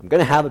 I'm going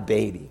to have a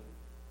baby.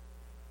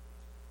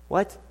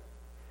 What?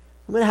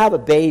 I'm going to have a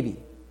baby.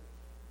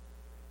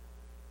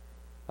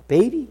 A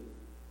baby?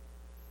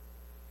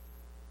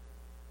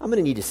 I'm going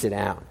to need to sit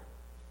down.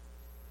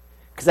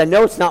 Because I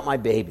know it's not my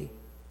baby.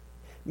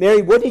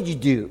 Mary, what did you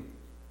do?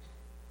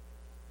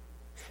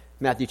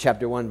 Matthew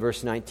chapter 1,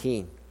 verse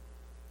 19.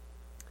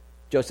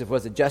 Joseph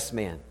was a just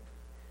man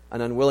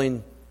and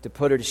unwilling to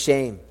put her to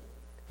shame.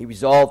 He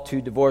resolved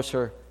to divorce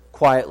her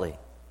quietly.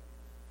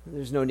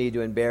 There's no need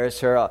to embarrass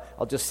her.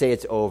 I'll just say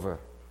it's over.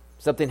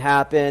 Something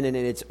happened and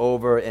it's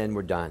over and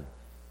we're done.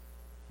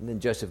 And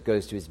then Joseph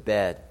goes to his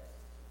bed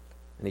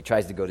and he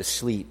tries to go to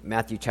sleep.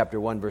 Matthew chapter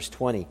 1, verse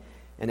 20.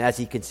 And as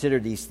he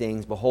considered these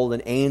things, behold,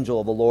 an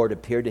angel of the Lord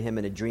appeared to him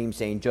in a dream,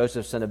 saying,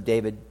 Joseph, son of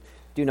David,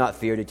 do not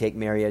fear to take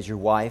Mary as your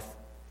wife,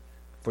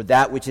 for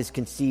that which is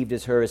conceived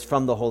as her is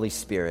from the Holy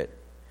Spirit.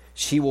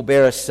 She will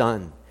bear a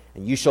son,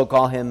 and you shall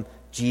call him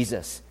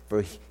Jesus,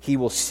 for he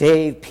will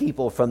save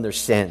people from their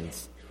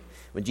sins.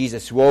 When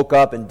Jesus woke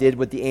up and did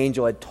what the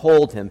angel had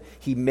told him,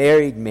 he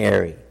married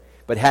Mary,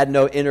 but had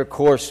no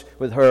intercourse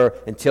with her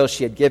until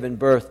she had given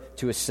birth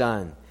to a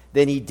son.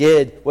 Then he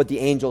did what the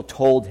angel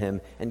told him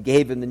and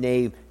gave him the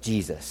name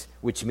Jesus,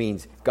 which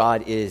means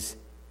God is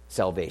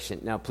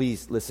salvation. Now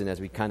please listen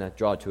as we kind of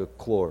draw to a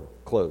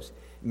close.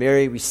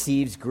 Mary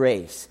receives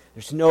grace.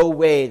 There's no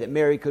way that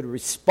Mary could have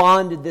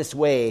responded this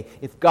way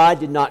if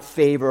God did not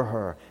favor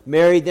her.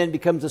 Mary then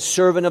becomes a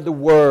servant of the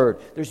Word.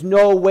 There's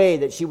no way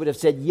that she would have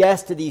said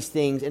yes to these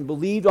things and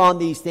believed on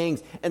these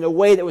things in a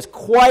way that was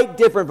quite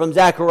different from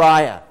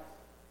Zechariah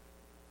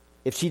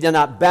if she did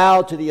not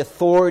bow to the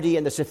authority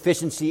and the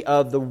sufficiency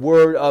of the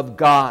Word of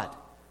God.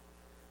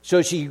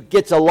 So she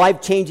gets a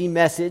life-changing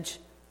message.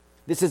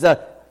 This is a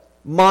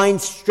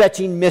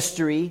mind-stretching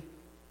mystery.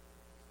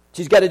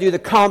 She's got to do the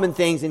common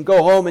things and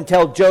go home and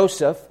tell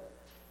Joseph.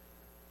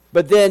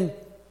 But then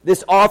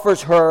this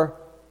offers her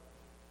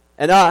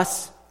and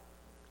us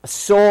a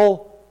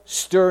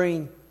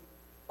soul-stirring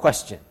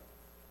question.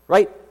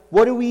 Right?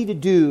 What are we to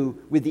do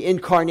with the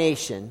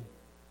incarnation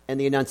and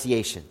the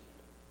Annunciation?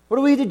 What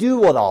are we to do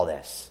with all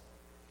this?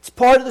 It's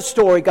part of the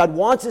story. God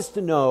wants us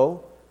to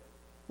know.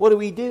 What do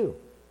we do?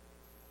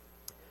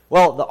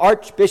 Well, the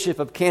Archbishop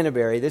of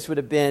Canterbury, this would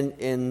have been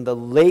in the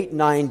late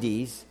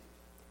 90s,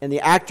 and the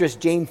actress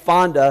Jane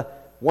Fonda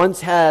once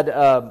had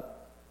a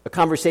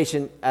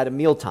conversation at a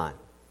mealtime.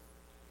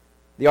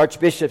 The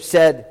Archbishop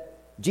said,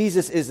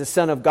 Jesus is the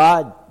Son of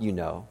God, you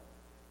know.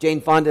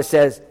 Jane Fonda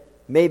says,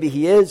 maybe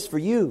he is for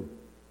you,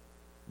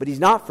 but he's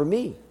not for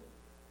me.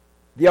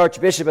 The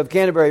Archbishop of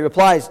Canterbury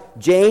replies,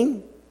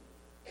 Jane,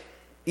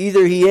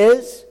 either he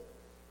is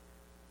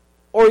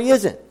or he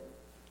isn't.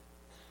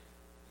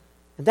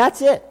 And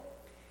that's it.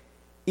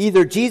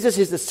 Either Jesus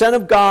is the Son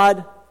of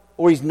God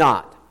or he's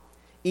not.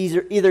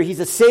 Either he's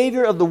a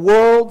Savior of the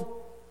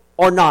world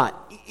or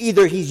not.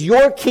 Either he's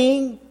your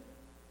king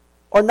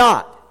or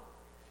not.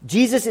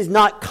 Jesus is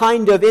not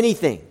kind of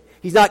anything.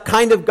 He's not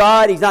kind of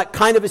God. He's not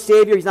kind of a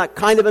Savior. He's not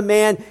kind of a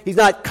man. He's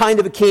not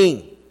kind of a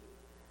king.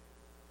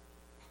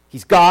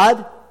 He's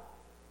God.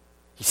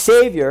 He's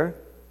Savior.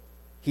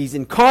 He's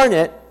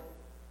incarnate.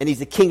 And he's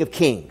the King of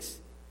Kings.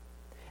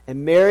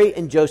 And Mary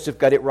and Joseph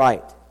got it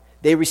right.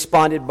 They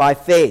responded by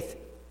faith.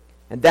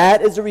 And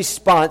that is a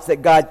response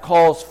that God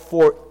calls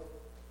for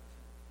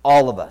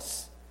all of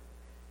us.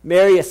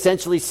 Mary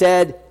essentially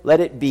said, let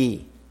it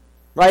be.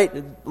 Right?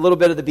 A little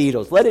bit of the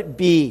Beatles. Let it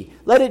be.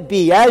 Let it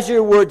be. As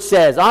your word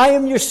says, I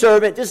am your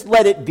servant. Just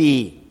let it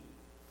be.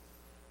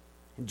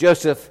 And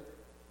Joseph,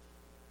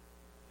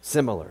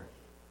 similar.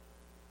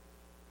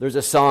 There's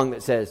a song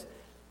that says,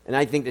 and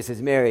I think this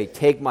is Mary,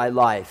 take my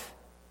life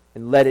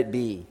and let it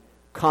be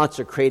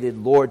consecrated,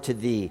 Lord, to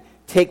thee.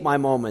 Take my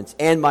moments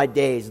and my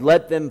days.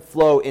 Let them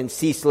flow in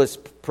ceaseless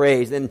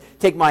praise. And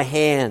take my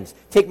hands.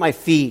 Take my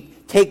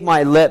feet. Take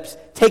my lips.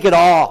 Take it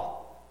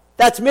all.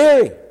 That's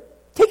Mary.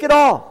 Take it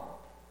all.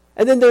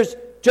 And then there's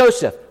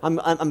Joseph.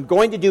 I'm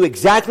going to do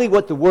exactly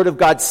what the Word of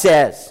God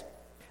says.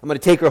 I'm going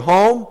to take her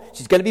home.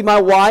 She's going to be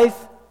my wife.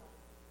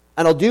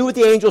 And I'll do what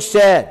the angel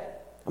said.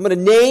 I'm going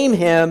to name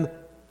him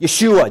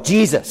Yeshua,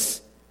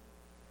 Jesus.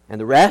 And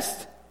the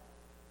rest,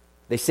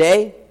 they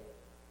say,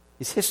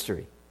 is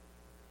history.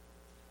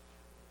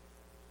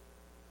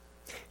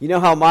 You know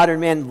how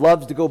modern man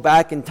loves to go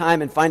back in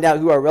time and find out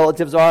who our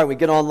relatives are? And we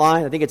get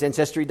online, I think it's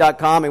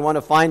Ancestry.com, and want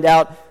to find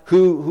out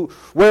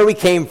where we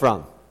came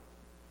from.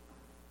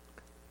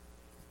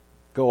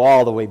 Go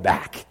all the way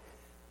back.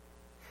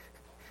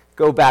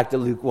 Go back to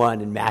Luke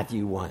 1 and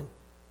Matthew 1.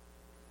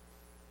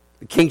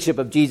 The kingship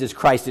of Jesus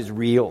Christ is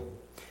real.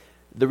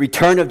 The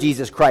return of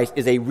Jesus Christ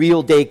is a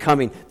real day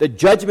coming. The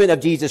judgment of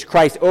Jesus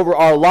Christ over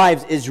our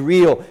lives is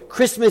real.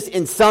 Christmas,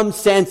 in some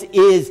sense,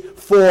 is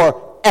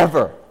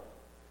forever.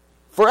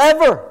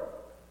 Forever.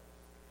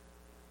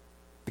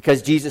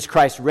 Because Jesus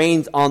Christ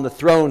reigns on the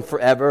throne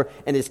forever,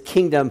 and his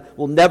kingdom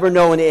will never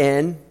know an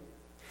end.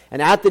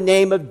 And at the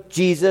name of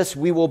Jesus,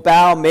 we will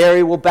bow.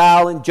 Mary will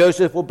bow, and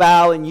Joseph will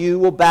bow, and you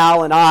will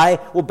bow, and I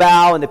will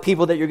bow, and the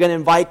people that you're going to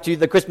invite to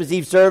the Christmas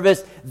Eve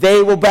service,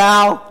 they will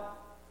bow.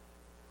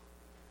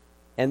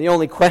 And the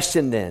only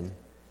question then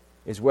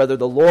is whether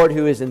the Lord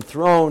who is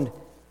enthroned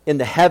in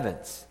the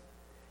heavens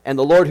and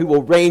the Lord who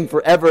will reign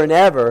forever and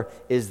ever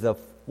is the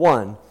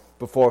one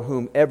before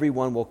whom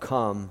everyone will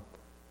come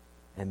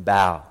and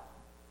bow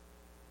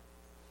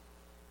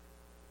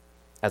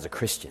as a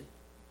Christian.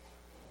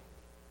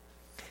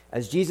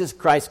 Has Jesus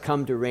Christ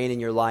come to reign in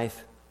your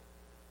life?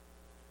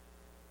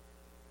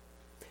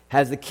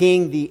 Has the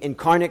King, the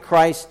incarnate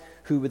Christ,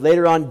 who would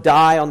later on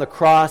die on the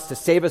cross to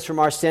save us from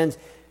our sins,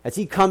 has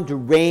he come to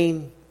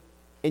reign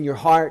in your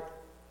heart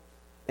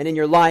and in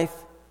your life?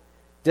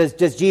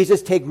 Does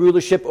Jesus take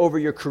rulership over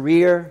your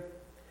career,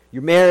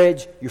 your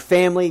marriage, your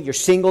family, your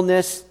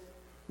singleness?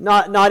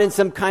 Not in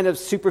some kind of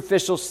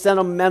superficial,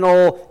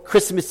 sentimental,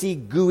 Christmassy,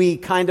 gooey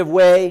kind of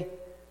way.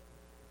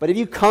 But have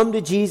you come to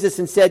Jesus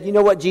and said, you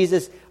know what,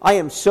 Jesus, I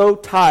am so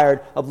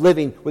tired of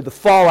living with the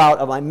fallout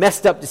of my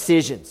messed up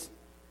decisions.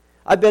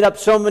 I've been up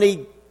so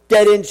many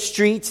dead-end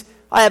streets.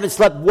 I haven't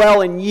slept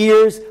well in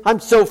years.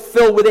 I'm so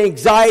filled with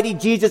anxiety,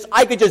 Jesus,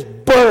 I could just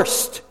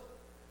burst.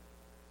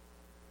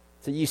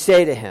 So you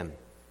say to him,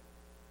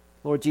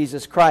 Lord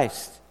Jesus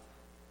Christ,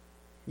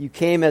 you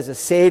came as a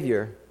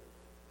Savior,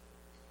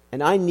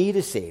 and I need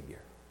a Savior.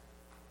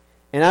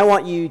 And I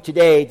want you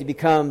today to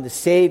become the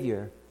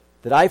Savior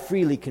that I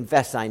freely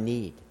confess I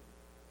need.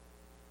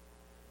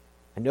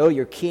 I know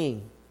you're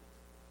King,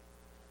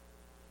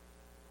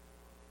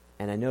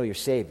 and I know you're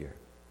Savior.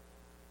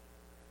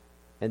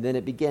 And then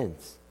it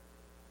begins.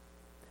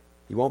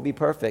 You won't be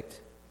perfect,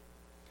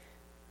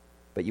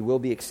 but you will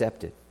be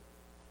accepted.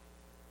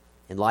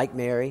 And like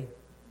Mary,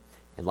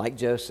 and like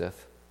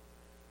Joseph,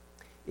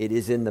 it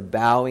is in the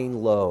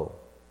bowing low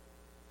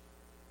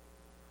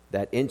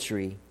that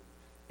entry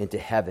into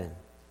heaven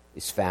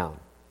is found.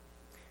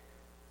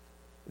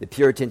 The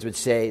Puritans would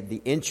say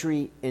the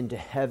entry into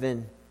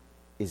heaven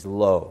is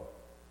low,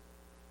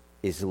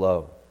 is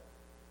low.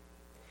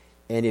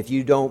 And if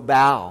you don't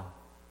bow,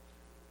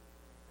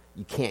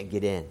 you can't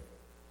get in.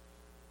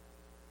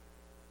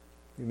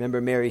 Remember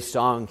Mary's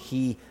song,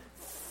 he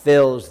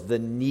fills the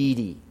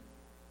needy,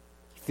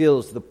 he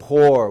fills the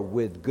poor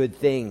with good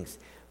things,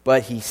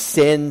 but he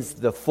sends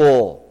the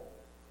full.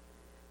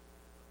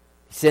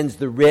 He sends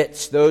the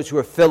rich, those who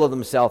are full of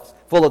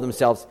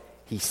themselves,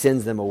 he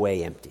sends them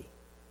away empty.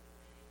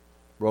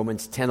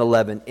 Romans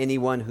 10:11,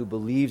 anyone who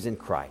believes in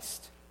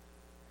Christ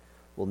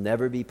will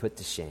never be put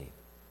to shame.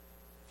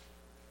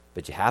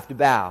 But you have to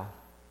bow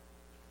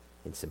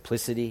in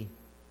simplicity,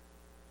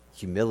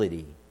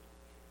 humility,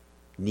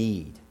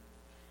 need,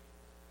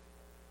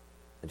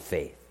 and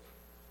faith.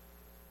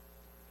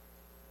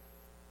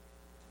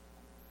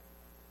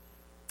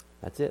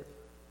 That's it.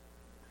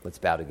 Let's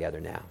bow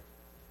together now.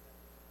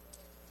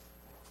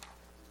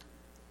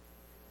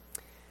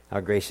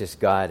 Our gracious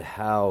God,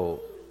 how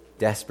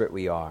desperate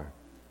we are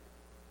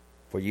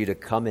for you to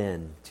come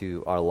in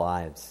to our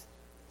lives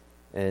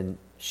and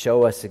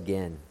show us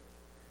again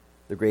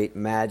the great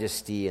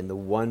majesty and the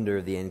wonder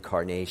of the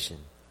incarnation,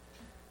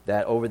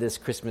 that over this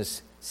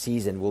Christmas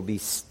season we'll be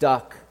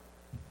stuck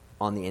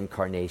on the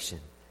incarnation,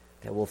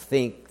 that we'll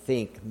think,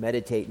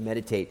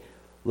 meditate.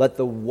 Let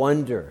the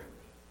wonder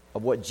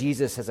of what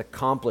Jesus has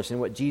accomplished and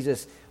what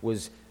Jesus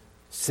was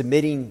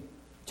submitting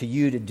to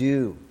you to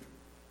do,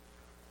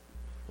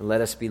 and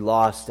let us be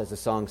lost, as the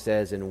song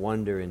says, in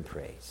wonder and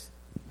praise.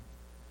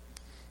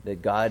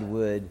 That God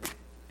would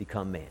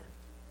become man,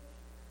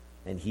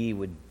 and he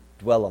would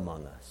dwell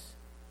among us,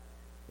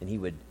 and he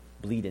would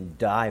bleed and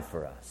die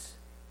for us,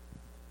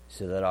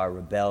 so that our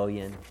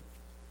rebellion,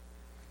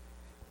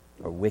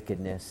 our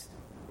wickedness,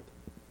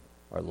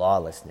 our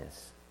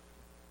lawlessness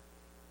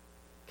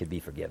could be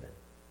forgiven.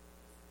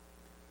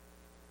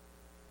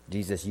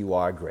 Jesus, you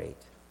are great.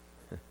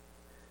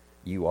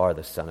 You are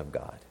the Son of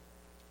God.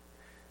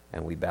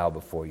 And we bow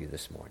before you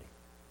this morning.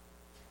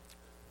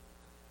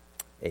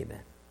 Amen.